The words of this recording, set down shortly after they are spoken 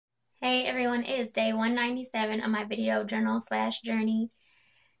Hey everyone, it is day 197 of my video journal slash journey,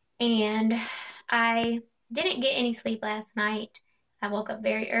 and I didn't get any sleep last night. I woke up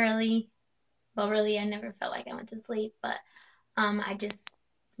very early. Well, really, I never felt like I went to sleep, but I just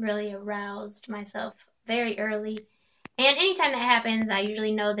really aroused myself very early. And anytime that happens, I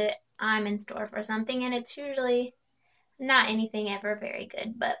usually know that I'm in store for something, and it's usually not anything ever very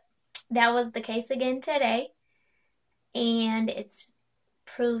good, but that was the case again today, and it's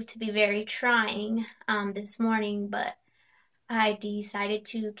proved to be very trying this morning, but I decided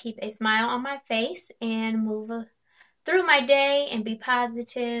to keep a smile on my face and move through my day and be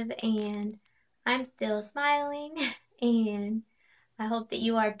positive, and I'm still smiling, and I hope that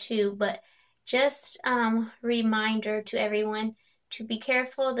you are too. But just reminder to everyone to be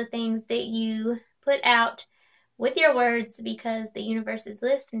careful the things that you put out with your words, because the universe is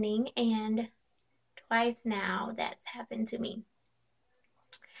listening, and twice now that's happened to me.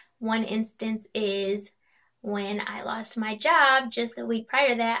 One instance is when I lost my job just a week prior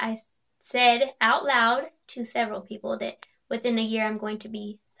to that. I said out loud to several people that within a year I'm going to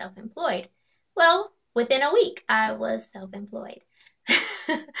be self-employed. Well, within a week I was self-employed.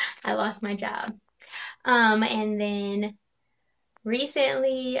 I lost my job. And then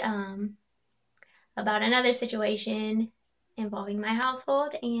recently, about another situation involving my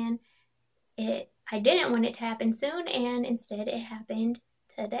household, and I didn't want it to happen soon, and instead it happened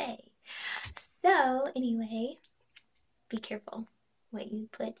today. So anyway, be careful what you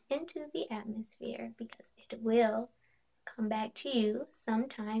put into the atmosphere, because it will come back to you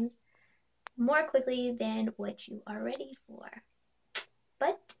sometimes more quickly than what you are ready for.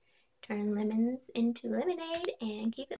 But turn lemons into lemonade and keep it